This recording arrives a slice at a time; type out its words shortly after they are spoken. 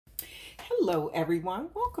Hello, everyone.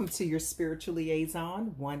 Welcome to your spiritual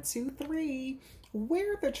liaison 123,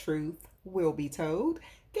 where the truth will be told.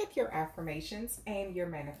 Get your affirmations and your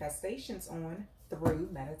manifestations on through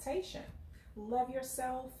meditation. Love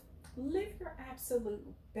yourself, live your absolute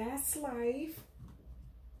best life,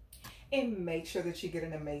 and make sure that you get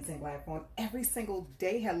an amazing laugh on every single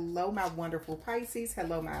day. Hello, my wonderful Pisces.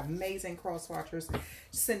 Hello, my amazing cross watchers.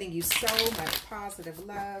 Sending you so much positive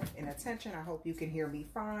love and attention. I hope you can hear me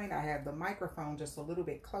fine. I have the microphone just a little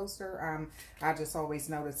bit closer. I just always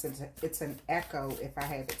notice it's an echo if I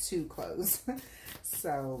have it too close.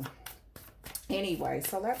 So anyway,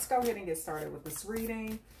 so let's go ahead and get started with this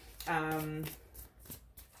reading.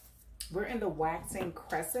 We're in the waxing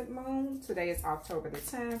crescent moon. Today is October the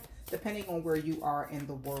 10th, depending on where you are in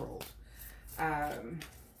the world. And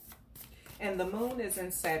the moon is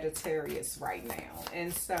in Sagittarius right now.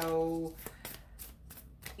 And so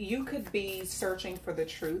you could be searching for the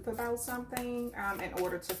truth about something in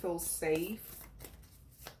order to feel safe,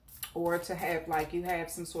 or to have, like, you have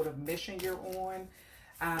some sort of mission you're on.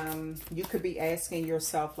 You could be asking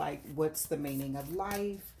yourself, like, what's the meaning of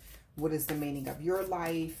life? What is the meaning of your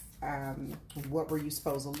life? What were you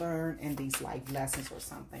supposed to learn in these life lessons or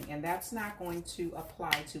something? And that's not going to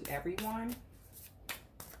apply to everyone.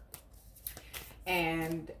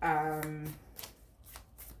 And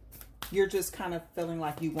you're just kind of feeling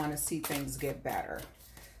like you want to see things get better.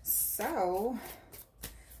 So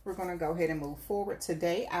we're going to go ahead and move forward.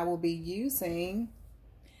 Today I will be using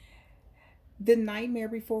the Nightmare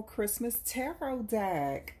Before Christmas Tarot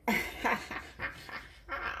deck.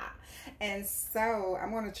 And so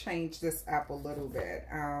I'm going to change this up a little bit.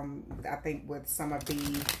 I think with some of the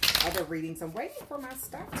other readings, I'm waiting for my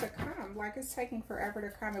stuff to come. Like, it's taking forever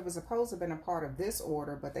to come. It was supposed to have been a part of this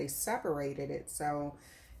order, but they separated it. So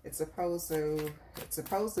it's supposed to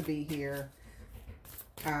be here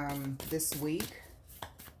this week.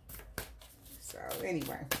 So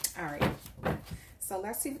anyway, all right. So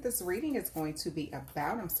let's see what this reading is going to be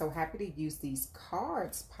about. I'm so happy to use these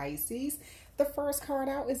cards, Pisces. The first card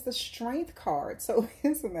out is the Strength card. So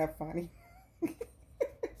isn't that funny?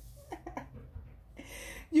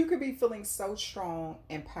 You could be feeling so strong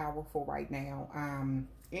and powerful right now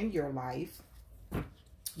in your life.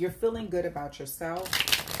 You're feeling good about yourself.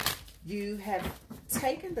 You have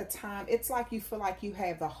taken the time. It's like you feel like you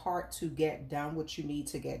have the heart to get done what you need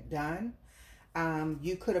to get done.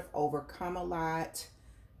 You could have overcome a lot.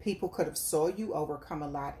 People could have saw you overcome a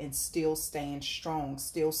lot and still staying strong,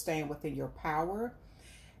 still staying within your power.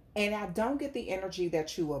 And I don't get the energy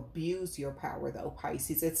that you abuse your power, though,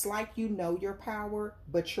 Pisces. It's like you know your power,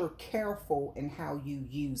 but you're careful in how you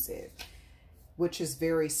use it, which is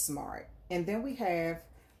very smart. And then we have,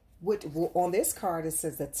 on this card, it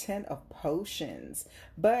says the 10 of Potions,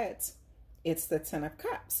 but it's the 10 of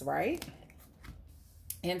Cups, right?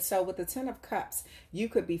 And so with the 10 of Cups, you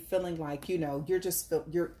could be feeling like, you know,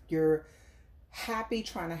 you're happy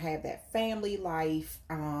trying to have that family life,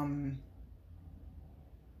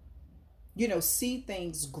 you know, see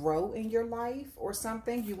things grow in your life or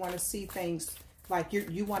something. You want to see things like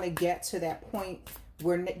you want to get to that point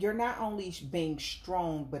where you're not only being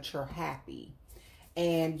strong, but you're happy.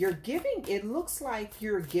 And you're giving, it looks like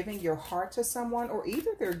you're giving your heart to someone, or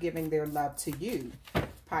either they're giving their love to you,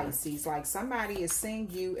 Pisces. Like somebody is seeing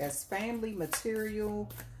you as family material,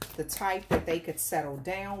 the type that they could settle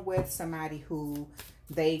down with, somebody who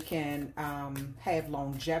they can have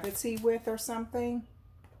longevity with or something.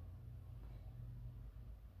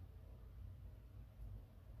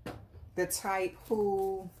 The type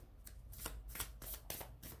who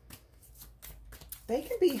they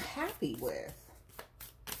can be happy with.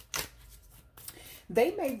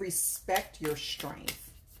 They may respect your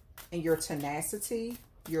strength and your tenacity,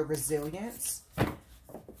 your resilience.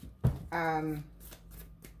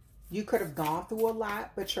 You could have gone through a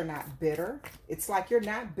lot, but you're not bitter. It's like you're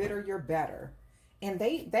not bitter, you're better. And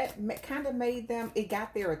that kind of made them, it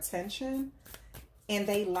got their attention. And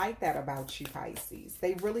they like that about you, Pisces.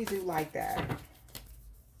 They really do like that.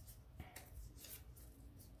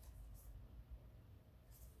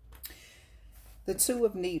 The 2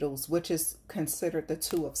 of Needles, which is considered the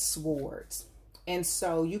 2 of Swords. And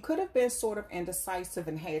so you could have been sort of indecisive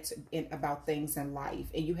and about things in life.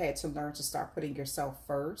 And you had to learn to start putting yourself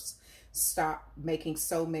first. Stop making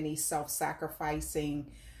so many self-sacrificing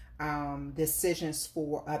decisions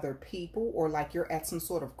for other people. Or like you're at some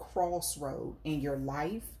sort of crossroad in your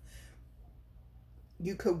life.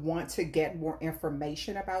 You could want to get more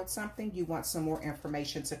information about something. You want some more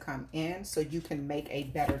information to come in so you can make a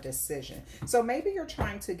better decision. So maybe you're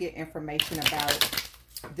trying to get information about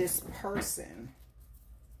this person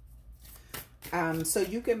So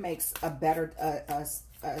you can make a better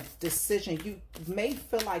a decision. You may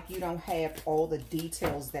feel like you don't have all the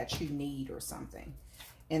details that you need or something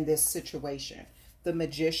in this situation. The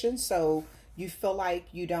Magician, so you feel like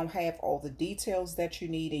you don't have all the details that you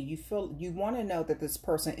need, and you want to know that this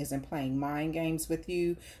person isn't playing mind games with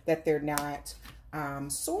you, that they're not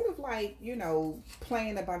sort of like, you know,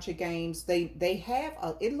 playing a bunch of games. They have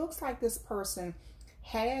it looks like this person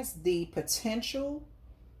has the potential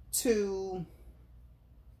to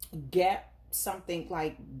get something,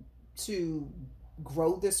 like to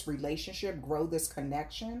grow this relationship, grow this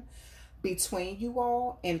connection between you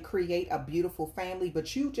all and create a beautiful family.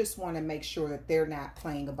 But you just want to make sure that they're not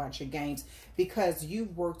playing a bunch of games, because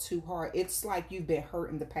you've worked too hard. It's like you've been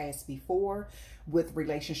hurt in the past before with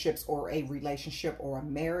relationships, or a relationship or a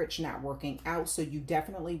marriage not working out. So you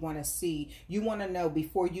definitely want to know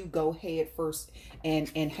before you go head first and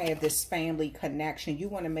have this family connection. You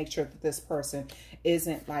want to make sure that this person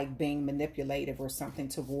isn't like being manipulative or something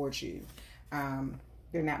towards you.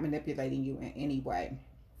 They're not manipulating you in any way.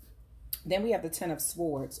 Then we have the Ten of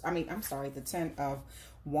Swords. The Ten of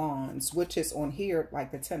Wands, which is on here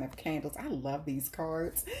like the Ten of Candles. I love these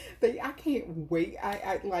cards. I can't wait.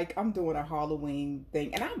 I'm doing a Halloween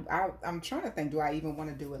thing, and I'm trying to think, do I even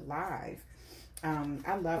want to do it live?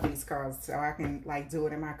 I love these cards, so I can like do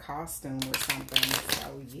it in my costume or something.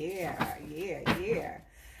 So yeah.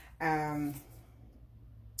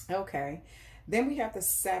 Okay. Then we have the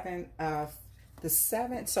Seven.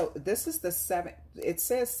 So this is the 7. It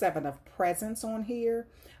says 7 of Presents on here,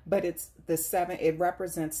 but it's the 7. It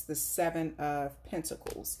represents the 7 of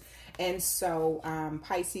Pentacles. And so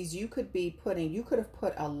Pisces, you could have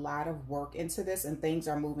put a lot of work into this, and things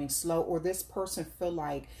are moving slow, or this person feel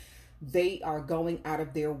like they are going out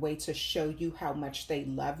of their way to show you how much they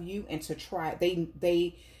love you, and to try,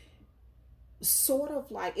 they sort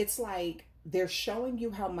of like, it's like they're showing you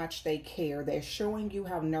how much they care. They're showing you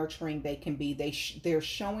how nurturing they can be. They're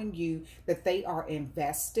showing you that they are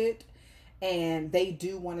invested, and they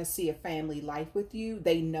do want to see a family life with you.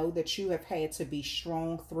 They know that you have had to be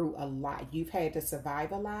strong through a lot. You've had to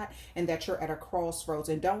survive a lot, and that you're at a crossroads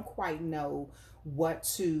and don't quite know what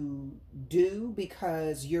to do,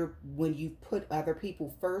 because when you put other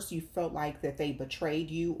people first, you felt like that they betrayed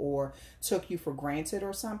you or took you for granted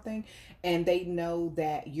or something. And they know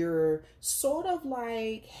that you're sort of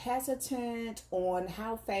like hesitant on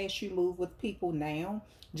how fast you move with people now,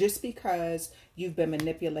 just because you've been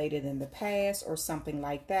manipulated in the past or something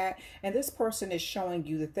like that. And this person is showing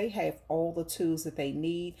you that they have all the tools that they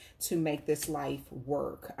need to make this life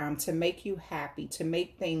work, to make you happy, to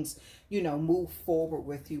make things, you know, move forward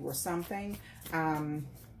with you or something.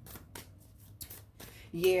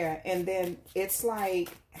 Yeah, and then it's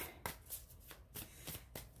like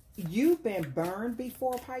you've been burned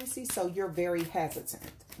before, Pisces, so you're very hesitant.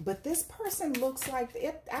 But this person looks like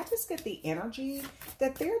it. I just get the energy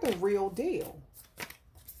that they're the real deal.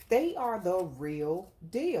 They are the real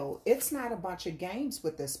deal. It's not a bunch of games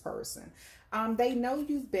with this person. They know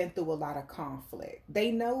you've been through a lot of conflict.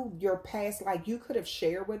 They know your past, like you could have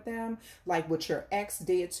shared with them, like what your ex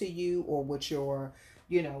did to you, or what your,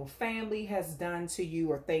 you know, family has done to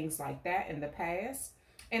you, or things like that in the past.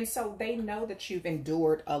 And so they know that you've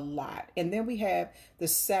endured a lot. And then we have the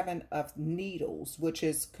 7 of Needles, which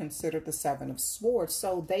is considered the 7 of Swords.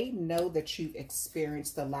 So they know that you've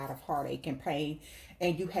experienced a lot of heartache and pain,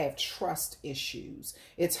 and you have trust issues.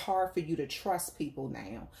 It's hard for you to trust people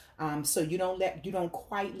now. So you don't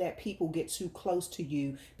quite let people get too close to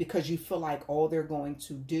you, because you feel like all they're going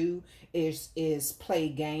to do is play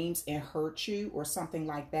games and hurt you or something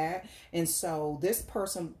like that. And so this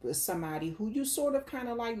person is somebody who you sort of kind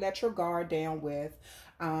of like let your guard down with.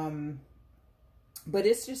 But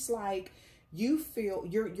it's just like you feel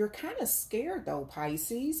you're kind of scared though,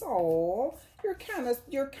 Pisces. Oh, you're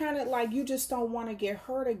kind of like you just don't want to get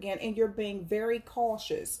hurt again, and you're being very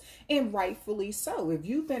cautious, and rightfully so. If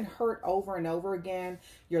you've been hurt over and over again,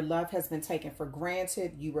 your love has been taken for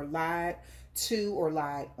granted, you were lied to or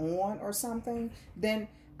lied on or something, then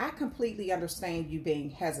I completely understand you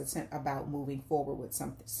being hesitant about moving forward with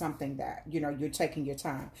something that, you know, you're taking your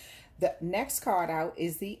time. The next card out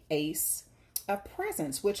is the Ace of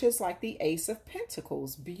Presents, which is like the Ace of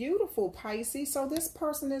Pentacles. Beautiful, Pisces. So this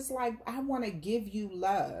person is like, I want to give you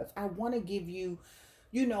love. I want to give you,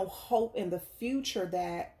 you know, hope in the future,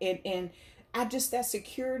 that and I just, that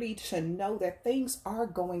security to know that things are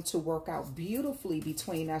going to work out beautifully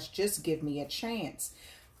between us. Just give me a chance.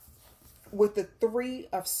 With the 3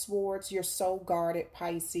 of Swords, you're so guarded,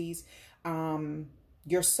 Pisces.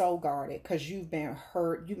 You're so guarded because you've been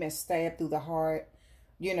hurt. You've been stabbed through the heart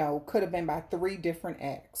you know, could have been by 3 different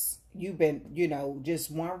ex. You've been, you know,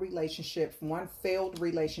 just one relationship, one failed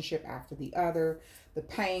relationship after the other. The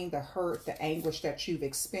pain, the hurt, the anguish that you've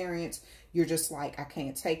experienced, you're just like, I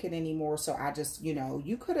can't take it anymore. So I just, you know,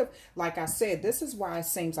 you could have, like I said, this is why it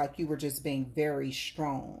seems like you were just being very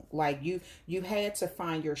strong. Like you had to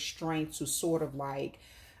find your strength to sort of like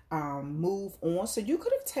move on. So you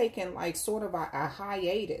could have taken like sort of a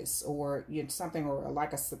hiatus, or, you know, something, or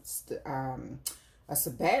like a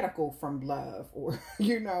sabbatical from love, or,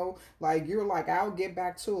 you know, like you're like, I'll get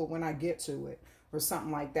back to it when I get to it, or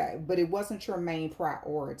something like that. But it wasn't your main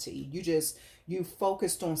priority. You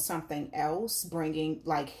focused on something else, bringing,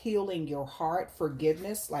 like, healing your heart,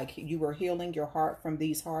 forgiveness. Like you were healing your heart from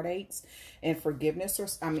these heartaches, and forgiveness, or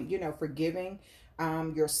I mean, you know, forgiving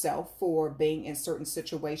yourself for being in certain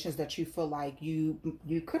situations that you feel like you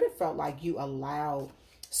could have felt like you allowed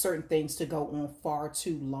certain things to go on far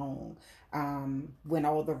too long, when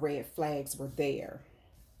all the red flags were there.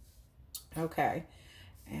 Okay.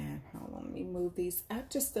 And hold on, let me move these up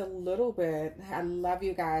just a little bit. I love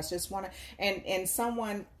you guys. Just want to, and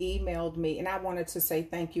someone emailed me, and I wanted to say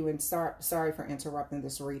thank you, and sorry for interrupting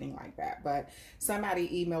this reading like that. But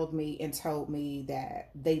somebody emailed me and told me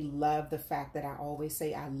that they love the fact that I always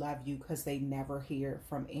say I love you, because they never hear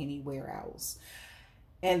from anywhere else.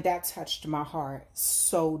 And that touched my heart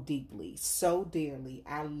so deeply, so dearly.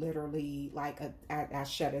 I literally, like, I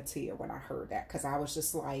shed a tear when I heard that, because I was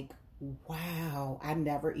just like, wow, I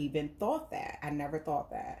never even thought that. I never thought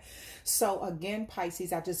that. So again,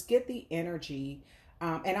 Pisces, I just get the energy.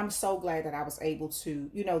 And I'm so glad that I was able to,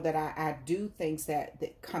 you know, that I do things that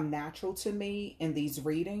come natural to me in these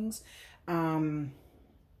readings.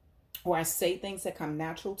 Or I say things that come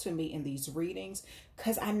natural to me in these readings,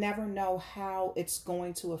 because I never know how it's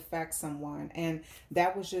going to affect someone. And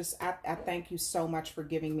that was just, I thank you so much for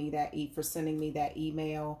giving me that, for sending me that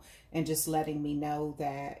email, and just letting me know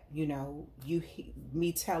that, you know,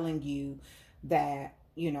 me telling you that,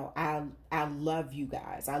 you know, I love you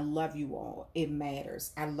guys. I love you all. It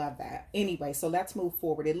matters. I love that. Anyway, so let's move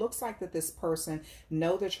forward. It looks like that this person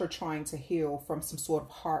know that you're trying to heal from some sort of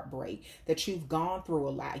heartbreak, that you've gone through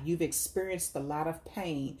a lot. You've experienced a lot of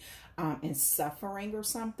pain and suffering or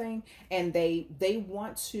something. And they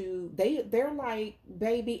want to, they're like,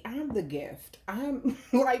 baby, I'm the gift. I'm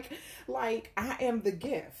like I am the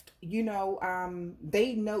gift. You know,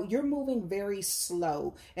 they know you're moving very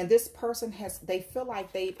slow, and this person they feel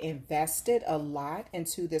like they've invested a lot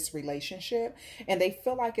into this relationship, and they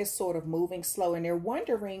feel like it's sort of moving slow, and they're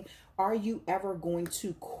wondering, are you ever going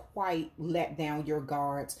to quite let down your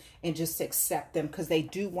guards and just accept them? Because they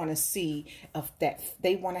do want to see if that,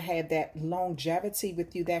 they want to have that longevity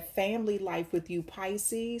with you, that family life with you,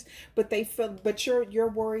 Pisces. But they feel, but you're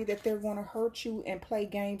worried that they're going to hurt you and play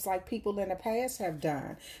games like people in the past have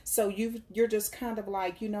done. So you're just kind of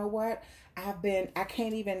like, you know what? I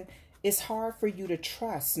can't even, it's hard for you to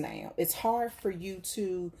trust now. It's hard for you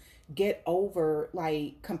to get over,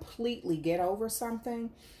 like completely get over something.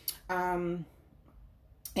 And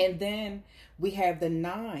then we have the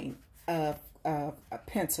 9 of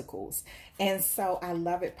Pentacles. And so I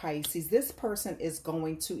love it, Pisces. This person is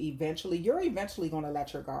going to eventually, you're eventually going to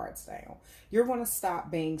let your guards down. You're going to stop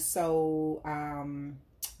being so,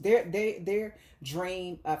 their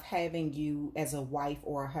dream of having you as a wife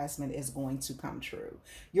or a husband is going to come true.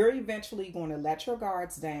 You're eventually going to let your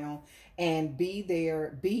guards down and be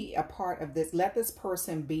there, be a part of this. Let this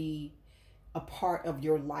person be a part of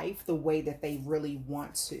your life the way that they really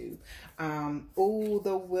want to. Oh,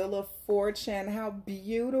 the Wheel of Fortune. How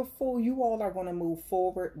beautiful. You all are going to move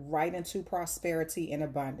forward right into prosperity and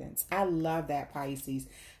abundance. I love that, Pisces.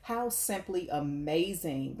 How simply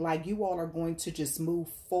amazing. Like, you all are going to just move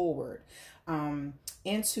forward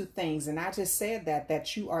into things. And I just said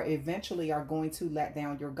that you are eventually are going to let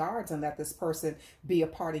down your guards and let this person be a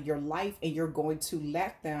part of your life, and you're going to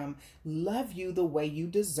let them love you the way you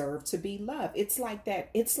deserve to be loved. It's like that.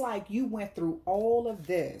 It's like you went through all of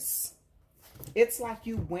this. It's like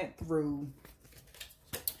you went through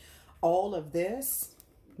all of this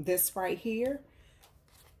right here,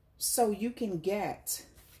 so you can get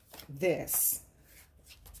this.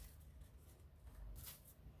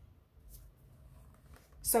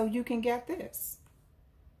 So you can get this.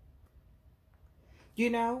 You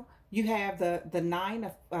know, you have the 9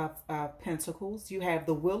 of Pentacles, you have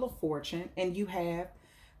the Wheel of Fortune, and you have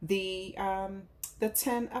the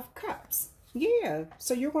 10 of Cups. Yeah,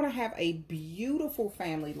 so you're going to have a beautiful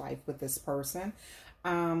family life with this person.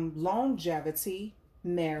 Longevity,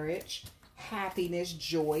 marriage, happiness,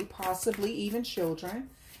 joy, possibly even children.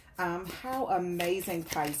 How amazing,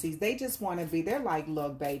 Pisces. They just want to be, they're like,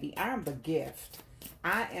 look, baby, I'm the gift.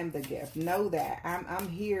 I am the gift. Know that. I'm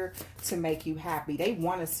here to make you happy. They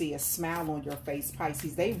want to see a smile on your face,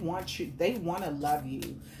 Pisces. They want you. They want to love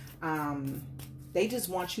you. They just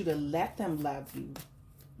want you to let them love you.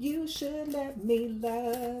 You should let me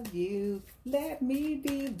love you. Let me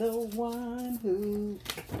be the one who...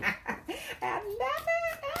 I love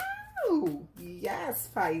it. Oh, yes,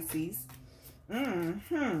 Pisces.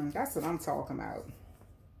 That's what I'm talking about.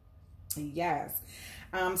 Yes.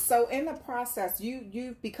 So in the process,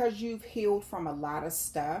 because you've healed from a lot of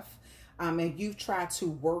stuff, and you've tried to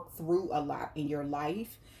work through a lot in your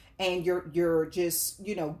life, and you're just,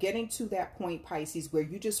 you know, getting to that point, Pisces, where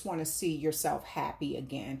you just want to see yourself happy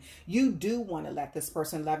again. You do want to let this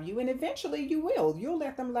person love you, and eventually you will. You'll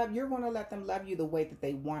let them love. You're going to let them love you the way that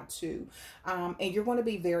they want to, and you're going to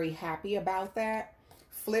be very happy about that.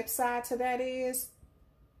 Flip side to that is,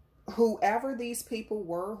 whoever these people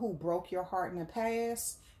were who broke your heart in the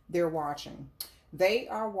past, they're watching. They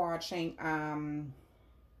are watching.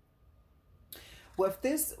 With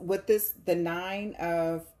this, the 9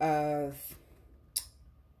 of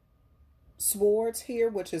swords here,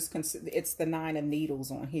 which is it's the 9 of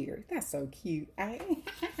needles on here. That's so cute.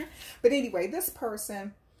 But anyway, this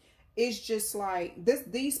person is just like this.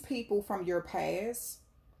 These people from your past,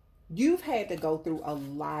 you've had to go through a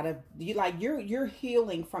lot of, you're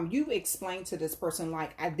healing from, you explained to this person,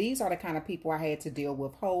 like, these are the kind of people I had to deal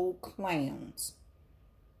with. Whole clowns,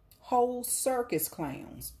 whole circus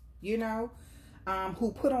clowns, you know,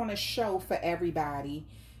 who put on a show for everybody,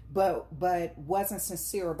 but wasn't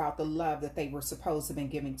sincere about the love that they were supposed to have been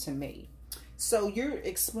giving to me. So you're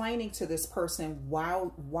explaining to this person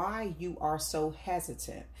why you are so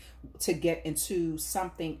hesitant to get into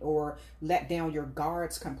something or let down your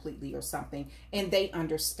guards completely or something. And they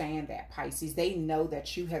understand that, Pisces. They know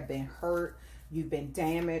that you have been hurt. You've been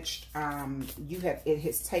damaged. It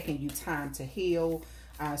has taken you time to heal.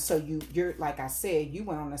 So you're, like I said, you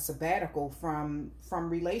went on a sabbatical from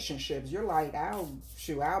relationships. You're like, I'll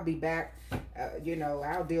be back. You know,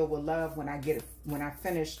 I'll deal with love when I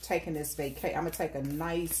finish taking this vacation. I'm gonna take a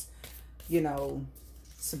nice, you know,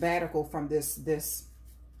 sabbatical from this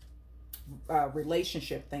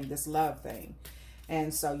relationship thing, this love thing.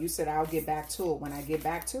 And so you said, I'll get back to it when I get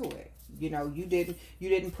back to it. You know, you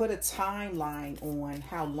didn't put a timeline on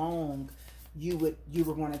how long you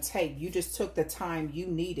were going to take. You just took the time you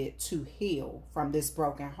needed to heal from this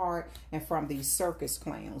broken heart and from these circus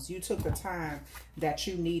clowns. You took the time that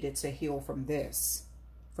you needed to heal from this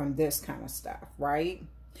kind of stuff, right?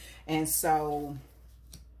 And so,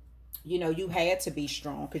 you know, you had to be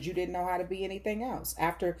strong because you didn't know how to be anything else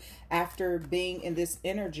after being in this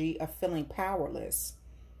energy of feeling powerless,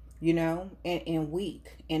 you know, and weak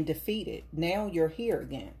and defeated. Now you're here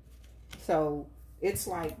again. So it's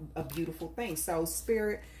like a beautiful thing. So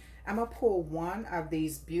Spirit, I'm going to pull one of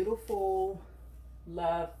these beautiful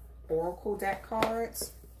love oracle deck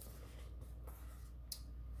cards.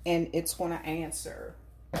 And it's going to answer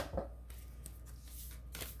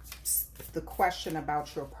the question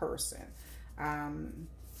about your person.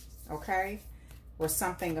 Okay? Or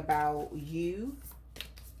something about you.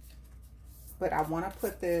 But I want to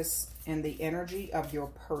put this in the energy of your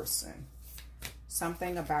person.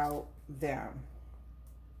 Something about them.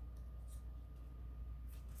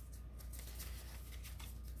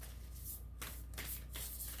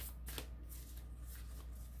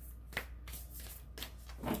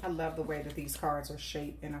 I love the way that these cards are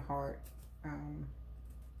shaped in a heart.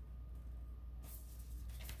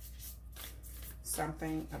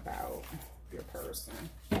 Something about your person.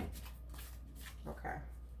 Okay.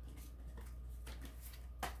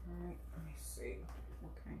 All right, let me see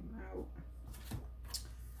what came out.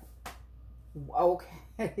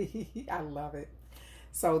 Okay, I love it.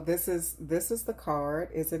 So this is the card.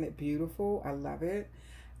 Isn't it beautiful? I love it.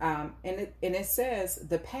 And it says,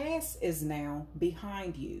 the past is now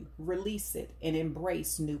behind you. Release it and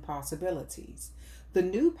embrace new possibilities. The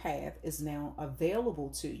new path is now available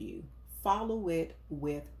to you. Follow it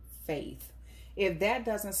with faith. If that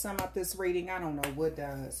doesn't sum up this reading, I don't know what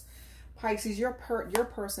does. Pisces, your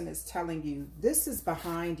person is telling you this is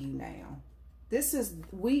behind you now. This is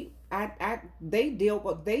they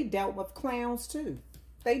dealt with clowns too.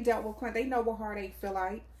 They dealt with clowns. They know what heartache feel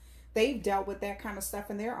like. They've dealt with that kind of stuff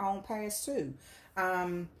in their own past too.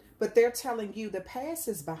 But they're telling you the past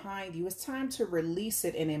is behind you. It's time to release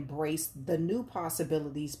it and embrace the new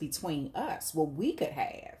possibilities between us, what we could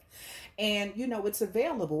have. And, you know, it's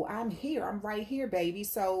available. I'm here. I'm right here, baby.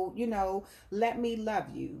 So, you know, let me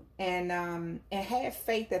love you. And have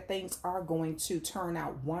faith that things are going to turn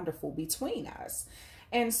out wonderful between us.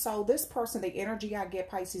 And so this person, the energy I get,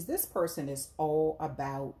 Pisces, this person is all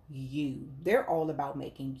about you. They're all about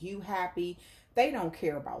making you happy. They don't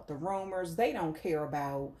care about the rumors. They don't care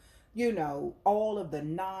about, you know, all of the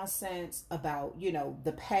nonsense about, you know,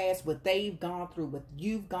 the past, what they've gone through, what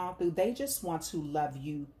you've gone through. They just want to love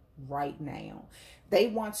you right now. They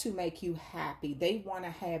want to make you happy. They want to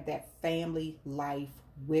have that family life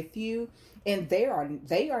with you. And they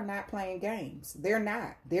are not playing games. They're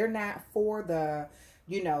not for the,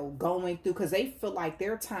 you know, going through, because they feel like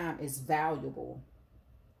their time is valuable.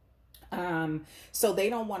 So they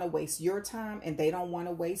don't want to waste your time and they don't want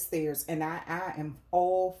to waste theirs. And I am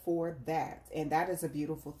all for that. And that is a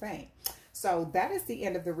beautiful thing. So that is the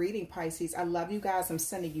end of the reading, Pisces. I love you guys. I'm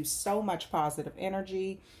sending you so much positive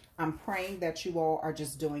energy. I'm praying that you all are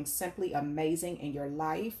just doing simply amazing in your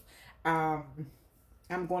life. I'm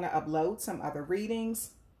going to upload some other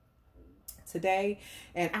readings today,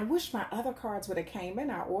 and I wish my other cards would have came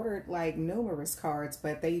in. I ordered like numerous cards,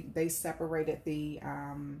 but they separated the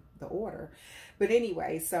order. But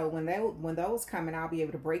anyway, so when those come in, I'll be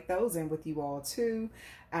able to break those in with you all too.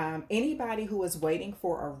 Anybody who is waiting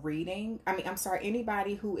for a reading,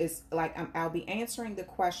 anybody who is like, I'll be answering the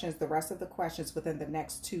questions, the rest of the questions within the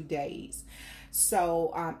next 2 days.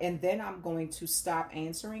 So, and then I'm going to stop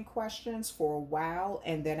answering questions for a while,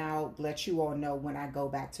 and then I'll let you all know when I go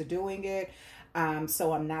back to doing it.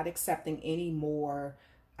 So I'm not accepting any more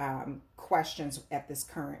questions at this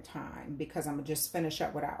current time, because I'm gonna just finish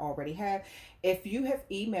up what I already have. If you have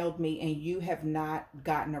emailed me and you have not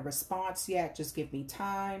gotten a response yet, just give me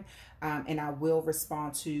time, and I will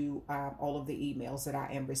respond to all of the emails that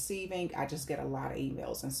I am receiving. I just get a lot of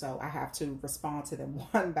emails, and so I have to respond to them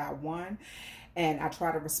one by one. And I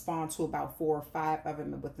try to respond to about 4 or 5 of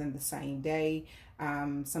them within the same day.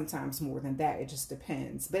 Sometimes more than that. It just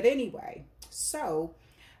depends. But anyway, so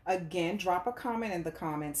again, drop a comment in the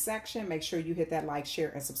comment section. Make sure you hit that like, share,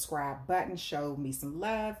 and subscribe button. Show me some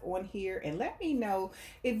love on here. And let me know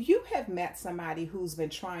if you have met somebody who's been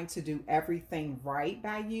trying to do everything right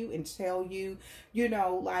by you and tell you, you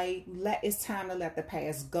know, like, it's time to let the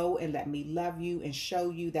past go and let me love you and show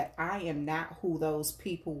you that I am not who those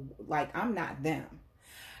people, like, I'm not them.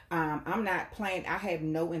 I'm not playing. I have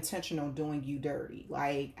no intention on doing you dirty.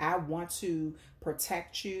 Like, I want to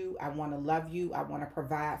protect you. I want to love you. I want to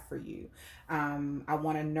provide for you. I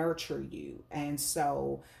want to nurture you. And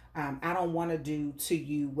so I don't want to do to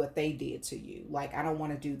you what they did to you. Like, I don't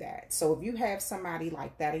want to do that. So if you have somebody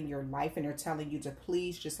like that in your life and they're telling you to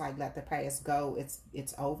please just like let the past go,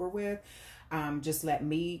 it's over with. Just let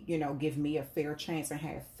me, you know, give me a fair chance and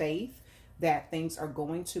have faith that things are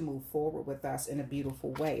going to move forward with us in a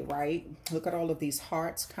beautiful way, right? Look at all of these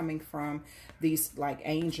hearts coming from these like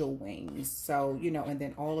angel wings. So, you know, and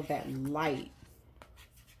then all of that light,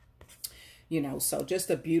 you know, so just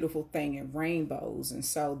a beautiful thing in rainbows. And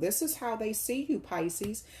so this is how they see you,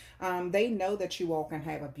 Pisces. They know that you all can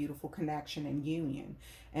have a beautiful connection and union.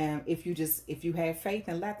 And if you have faith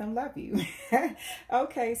and let them love you.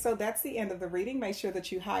 Okay, so that's the end of the reading. Make sure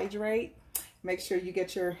that you hydrate. Make sure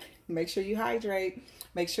you hydrate.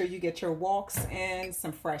 Make sure you get your walks in,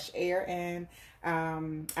 some fresh air in.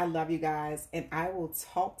 I love you guys, and I will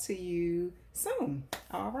talk to you soon.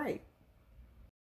 All right.